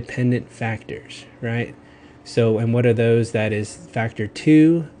K dependent factors, right? So, and what are those? That is factor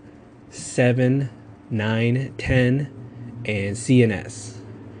 2, 7, 9, 10, and CNS,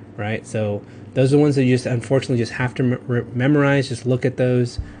 right? So those are the ones that you just unfortunately just have to memorize. Just look at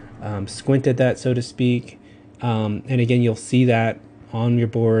those, squint at that, so to speak. And again, you'll see that on your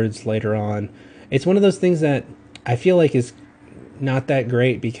boards later on. It's one of those things that I feel like is not that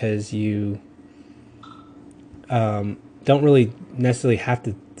great because you don't really necessarily have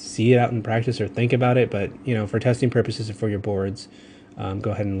to see it out in practice or think about it, but for testing purposes and for your boards,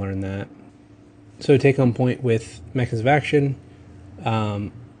 go ahead and learn that. So take home point with mechanism of action,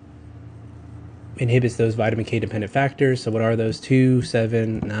 inhibits those vitamin K dependent factors. So what are those? 2,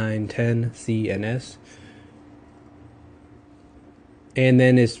 7, 9, 10, C, and S. And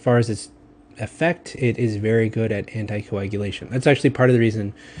then as far as its effect, it is very good at anticoagulation. That's actually part of the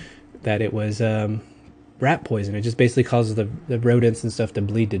reason that it was rat poison. It just basically causes the rodents and stuff to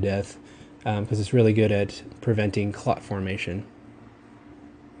bleed to death because it's really good at preventing clot formation.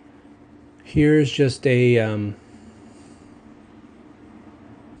 Here's just a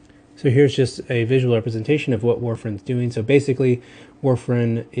here's just a visual representation of what warfarin's doing. So basically,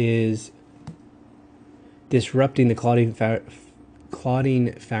 warfarin is disrupting the clotting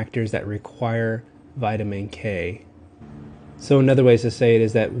factors that require vitamin K. So another way to say it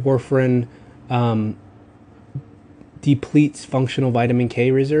is that warfarin depletes functional vitamin K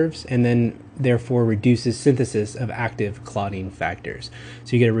reserves and then therefore reduces synthesis of active clotting factors.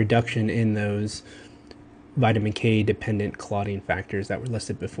 So you get a reduction in those vitamin K dependent clotting factors that were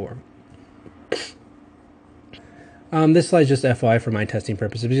listed before. This slide is just FYI for my testing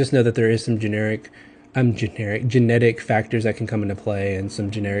purposes. But just know that there is some genetic factors that can come into play and some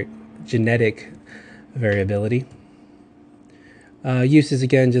genetic variability. Uses,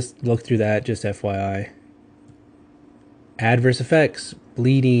 again, just look through that, just FYI. Adverse effects,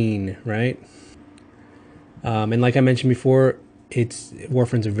 bleeding, right? And like I mentioned before,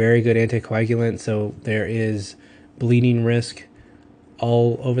 warfarin's a very good anticoagulant, so there is bleeding risk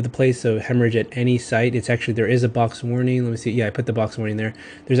all over the place. So hemorrhage at any site. There is a box warning. Let me see. Yeah, I put the box warning there.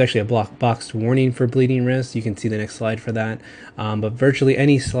 There's actually a boxed warning for bleeding risk. You can see the next slide for that. But virtually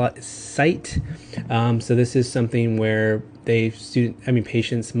any site. So this is something where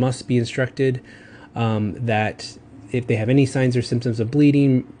patients must be instructed that if they have any signs or symptoms of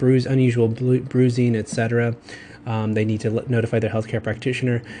bleeding, unusual bruising, etc., they need to notify their healthcare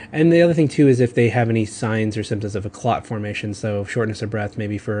practitioner. And the other thing too is if they have any signs or symptoms of a clot formation, so shortness of breath,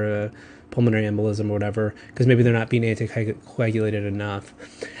 maybe for a pulmonary embolism or whatever, because maybe they're not being anticoagulated enough.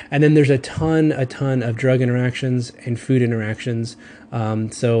 And then there's a ton of drug interactions and food interactions.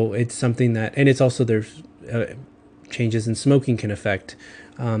 So it's something that, and it's also there's changes in smoking can affect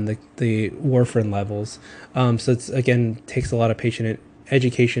the warfarin levels. So it's, again, takes a lot of patient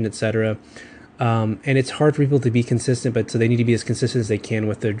education, etc. And it's hard for people to be consistent, but so they need to be as consistent as they can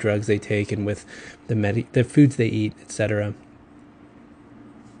with the drugs they take and with the foods they eat, etc.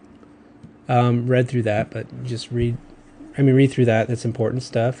 Read through that, but just read through that. That's important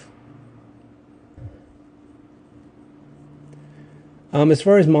stuff. As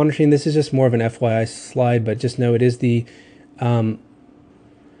far as monitoring, this is just more of an FYI slide, but just know it is the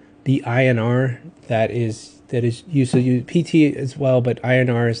INR that is used. So you PT as well, but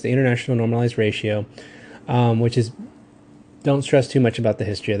INR is the International Normalized Ratio, which is, don't stress too much about the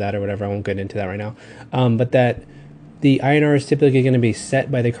history of that or whatever. I won't get into that right now. But that the INR is typically going to be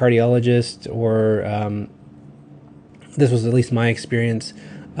set by the cardiologist, or this was at least my experience.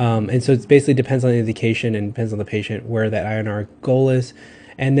 And so it basically depends on the indication and depends on the patient where that INR goal is,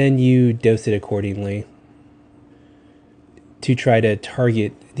 and then you dose it accordingly to try to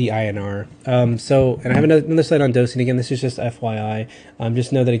target the INR. And I have another slide on dosing. Again, this is just FYI.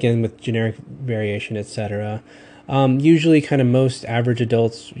 Just know that, again, with generic variation, etc. Usually kind of most average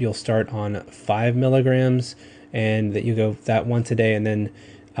adults, you'll start on 5 milligrams and that you go that once a day, and then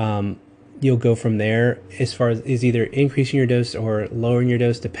you'll go from there as far as is either increasing your dose or lowering your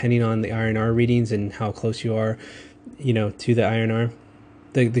dose depending on the INR readings and how close you are, to the INR,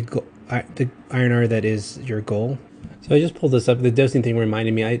 the INR that is your goal. So I just pulled this up. The dosing thing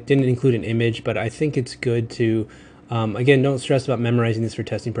reminded me. I didn't include an image, but I think it's good to, again, don't stress about memorizing this for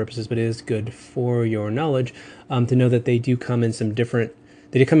testing purposes, but it is good for your knowledge to know that they do come in different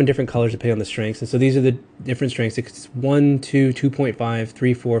colors depending on the strengths. And so these are the different strengths. It's 1, 2, 2.5,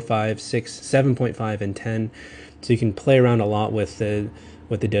 3, 4, 5, 6, 7.5, and 10. So you can play around a lot with the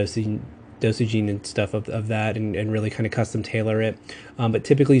dosing dosaging and stuff of that, and really kind of custom tailor it. But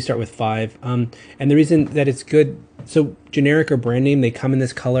typically you start with 5. And the reason that it's good, so generic or brand name, they come in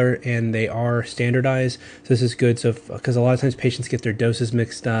this color and they are standardized. So this is good. So because a lot of times patients get their doses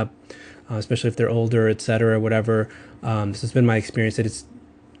mixed up, especially if they're older, et cetera, whatever. So it's been my experience that it's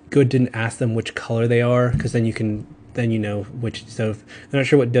good to ask them which color they are, because then you know which. So if they're not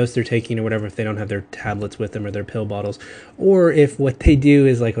sure what dose they're taking or whatever, if they don't have their tablets with them or their pill bottles, or if what they do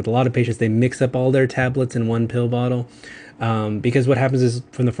is, like with a lot of patients, they mix up all their tablets in one pill bottle. Because what happens is,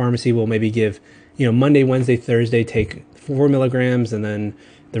 from the pharmacy, we'll maybe give, Monday, Wednesday, Thursday, take 4 milligrams, and then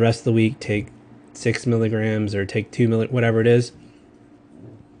the rest of the week take 6 milligrams or take 2 milligrams, whatever it is.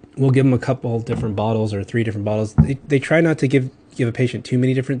 We'll give them a couple different bottles or 3 different bottles. They try not to give a patient too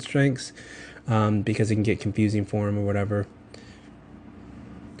many different strengths, because it can get confusing for them or whatever.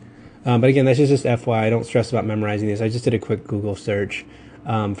 But again, that's just FYI. I don't stress about memorizing this. I just did a quick Google search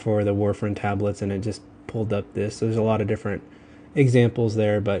for the warfarin tablets, and it just pulled up this. So there's a lot of different examples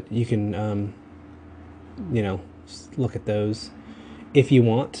there, but you can, look at those if you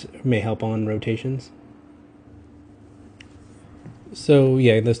want. It may help on rotations. So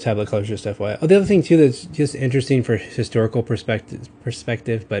yeah, those tablet colors, just FYI. Oh, the other thing too that's just interesting for historical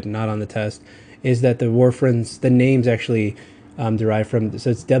perspective, but not on the test, is that the warfarins, the names actually derive from.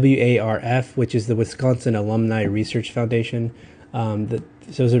 So it's WARF, which is the Wisconsin Alumni Research Foundation. So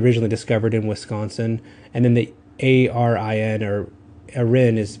it was originally discovered in Wisconsin, and then the ARIN or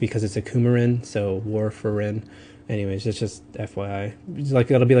ARIN is because it's a coumarin, so warfarin. Anyways, it's just FYI. It's like,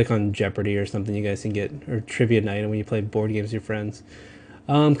 that'll be like on Jeopardy or something you guys can get, or trivia night when you play board games with your friends.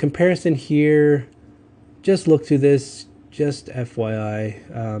 Comparison here, just look through this, just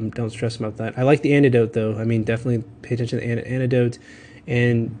FYI. Don't stress about that. I like the antidote though. I mean, definitely pay attention to the antidote,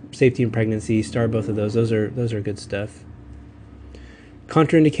 and safety and pregnancy. Star both of those. Those are good stuff.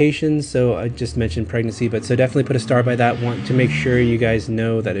 Contraindications, so I just mentioned pregnancy, but so definitely put a star by that. Want to make sure you guys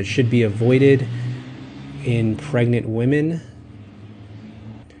know that it should be avoided in pregnant women,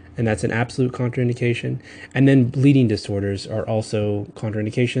 and that's an absolute contraindication. And then bleeding disorders are also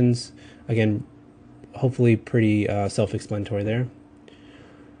contraindications. Again, hopefully pretty self-explanatory there.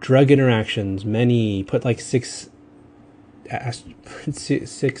 Drug interactions, many, put like 6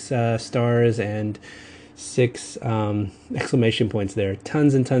 stars and 6 exclamation points there.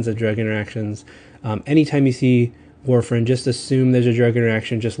 Tons and tons of drug interactions. Anytime you see warfarin, just assume there's a drug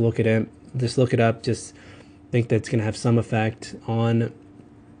interaction. Just look at it. Just look it up. Just think that's going to have some effect on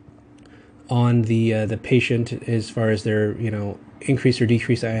the patient as far as their increase or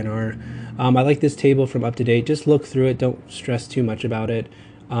decrease INR. I like this table from Up to Date. Just look through it. Don't stress too much about it.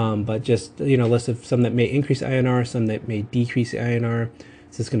 But just list of some that may increase INR, some that may decrease INR.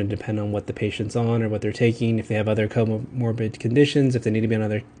 So it's going to depend on what the patient's on or what they're taking. If they have other comorbid conditions, if they need to be on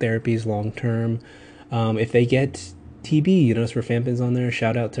other therapies long term, if they get TB, notice rifampin's on there.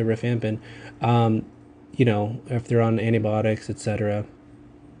 Shout out to rifampin. If they're on antibiotics, etc.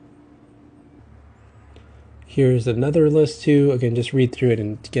 Here's another list too. Again, just read through it,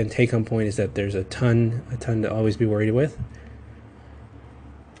 and again, take home point is that there's a ton to always be worried with.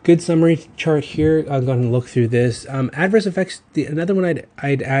 Good summary chart here. I'm going to look through this. Adverse effects. Another one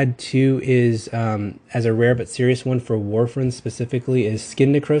I'd add too is, as a rare but serious one for warfarin specifically, is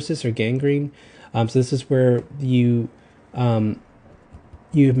skin necrosis or gangrene. So this is where you've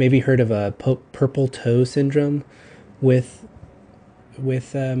maybe heard of a purple toe syndrome with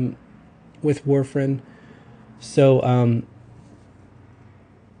warfarin.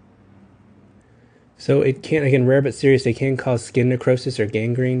 So it can, again, rare but serious, they can cause skin necrosis or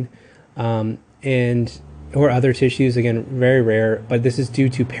gangrene, or other tissues. Again, very rare, but this is due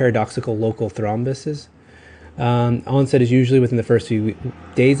to paradoxical local thrombosis. Onset is usually within the first few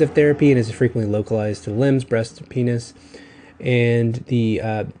days of therapy and is frequently localized to limbs, breast, penis. And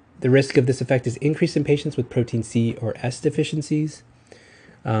the risk of this effect is increased in patients with protein C or S deficiencies.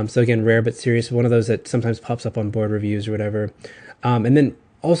 So again, rare but serious, one of those that sometimes pops up on board reviews or whatever. And then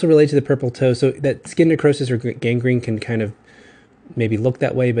also related to the purple toe, so that skin necrosis or gangrene can kind of maybe look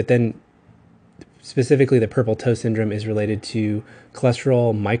that way, but then specifically the purple toe syndrome is related to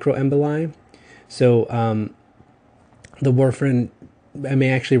cholesterol microemboli. So the warfarin may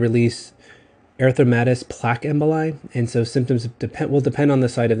actually release erythematous plaque emboli, and so symptoms will depend on the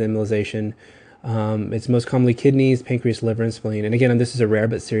site of the embolization. It's most commonly kidneys, pancreas, liver, and spleen. And again, this is a rare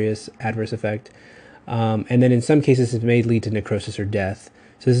but serious adverse effect. And then in some cases, it may lead to necrosis or death.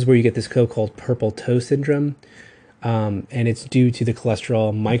 So this is where you get this so-called purple toe syndrome, and it's due to the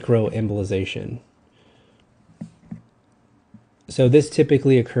cholesterol microembolization. So this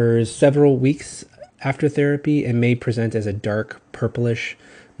typically occurs several weeks after therapy and may present as a dark purplish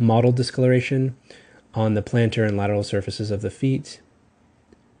mottled discoloration on the plantar and lateral surfaces of the feet.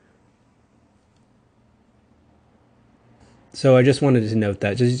 So I just wanted to note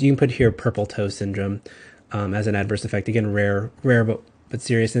that you can put here purple toe syndrome as an adverse effect. Again, rare but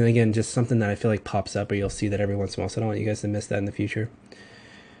serious. And again, just something that I feel like pops up, or you'll see that every once in a while. So I don't want you guys to miss that in the future.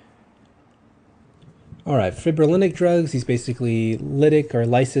 All right, fibrinolytic drugs. These basically lytic or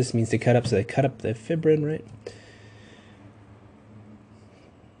lysis means to cut up, so they cut up the fibrin, right?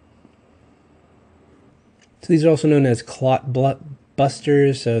 So these are also known as clot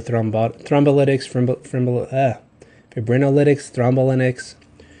busters. So thrombolytics, fibrinolytics, thrombolytics.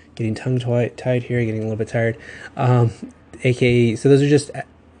 Getting tongue-tied here, getting a little bit tired. AKA, so those are just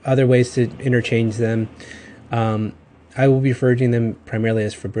other ways to interchange them. I will be referring to them primarily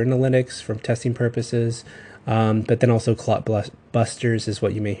as fibrinolytics for testing purposes, but then also clot busters is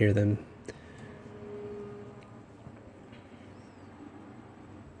what you may hear them.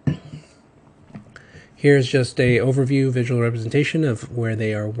 Here's just a overview, visual representation of where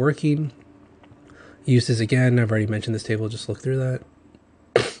they are working. Uses, again, I've already mentioned this table, just look through that.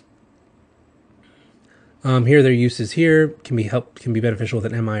 Here, their uses here can be beneficial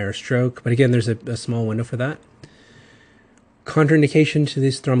with an MI or a stroke, but again, there's a small window for that. Contraindication to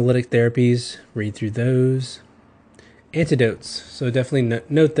these thrombolytic therapies, read through those. Antidotes, so definitely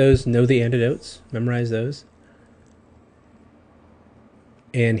note those, know the antidotes, memorize those.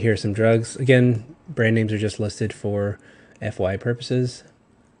 And here are some drugs. Again, brand names are just listed for FYI purposes.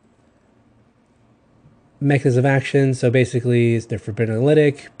 Mechanism of action, so basically they're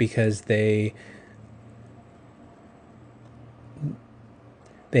fibrinolytic because they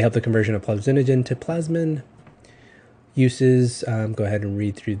help the conversion of plasminogen to plasmin. Uses, go ahead and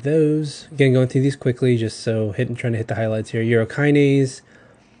read through those. Again, going through these quickly, just so trying to hit the highlights here. Urokinase,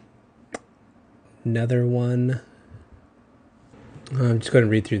 another one. Just go ahead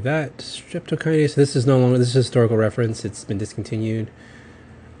and read through that. Streptokinase, this is no longer, this is a historical reference. It's been discontinued.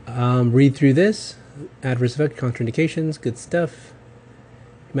 Read through this. Adverse effect, contraindications, good stuff.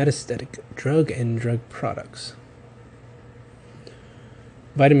 Metastatic drug and drug products.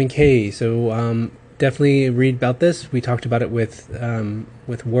 Vitamin K, so definitely read about this. We talked about it with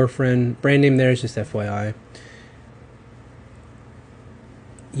Warfarin. Brand name there is just FYI.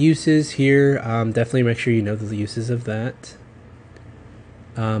 Uses here, definitely make sure you know the uses of that.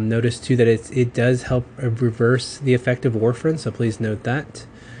 Notice too that it does help reverse the effect of warfarin, so please note that.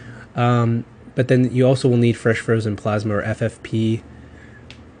 But then you also will need fresh frozen plasma, or FFP,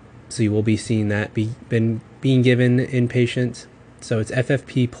 so you will be seeing that being given in patients. So it's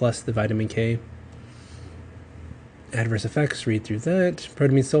FFP plus the vitamin K. Adverse effects, read through that.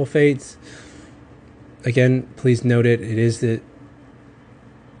 Protamine sulfates, again, please note it is the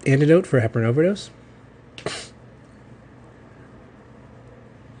antidote for heparin overdose.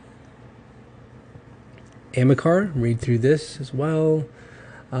 Amicar, read through this as well.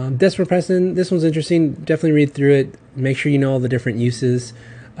 Desmopressin, this one's interesting. Definitely read through it. Make sure you know all the different uses.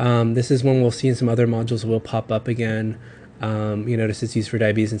 This is one we'll see in some other modules will pop up again. You notice it's used for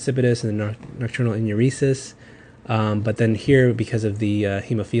diabetes insipidus and nocturnal enuresis. But then here, because of the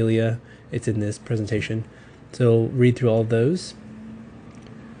hemophilia, it's in this presentation. So read through all those.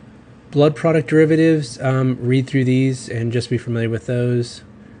 Blood product derivatives, read through these and just be familiar with those.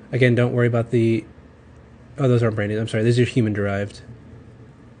 Again, don't worry about the... Oh, those aren't branded. I'm sorry. These are human-derived.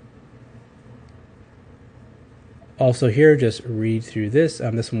 Also here, just read through this.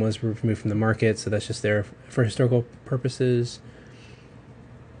 This one was removed from the market, so that's just there for historical purposes.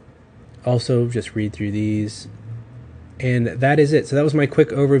 Also, just read through these. And that is it. So that was my quick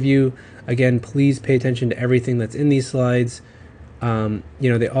overview. Again, please pay attention to everything that's in these slides.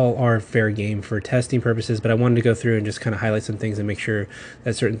 They all are fair game for testing purposes, but I wanted to go through and just kind of highlight some things and make sure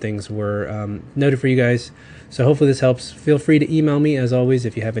that certain things were noted for you guys. So hopefully this helps. Feel free to email me as always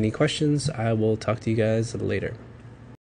if you have any questions. I will talk to you guys later.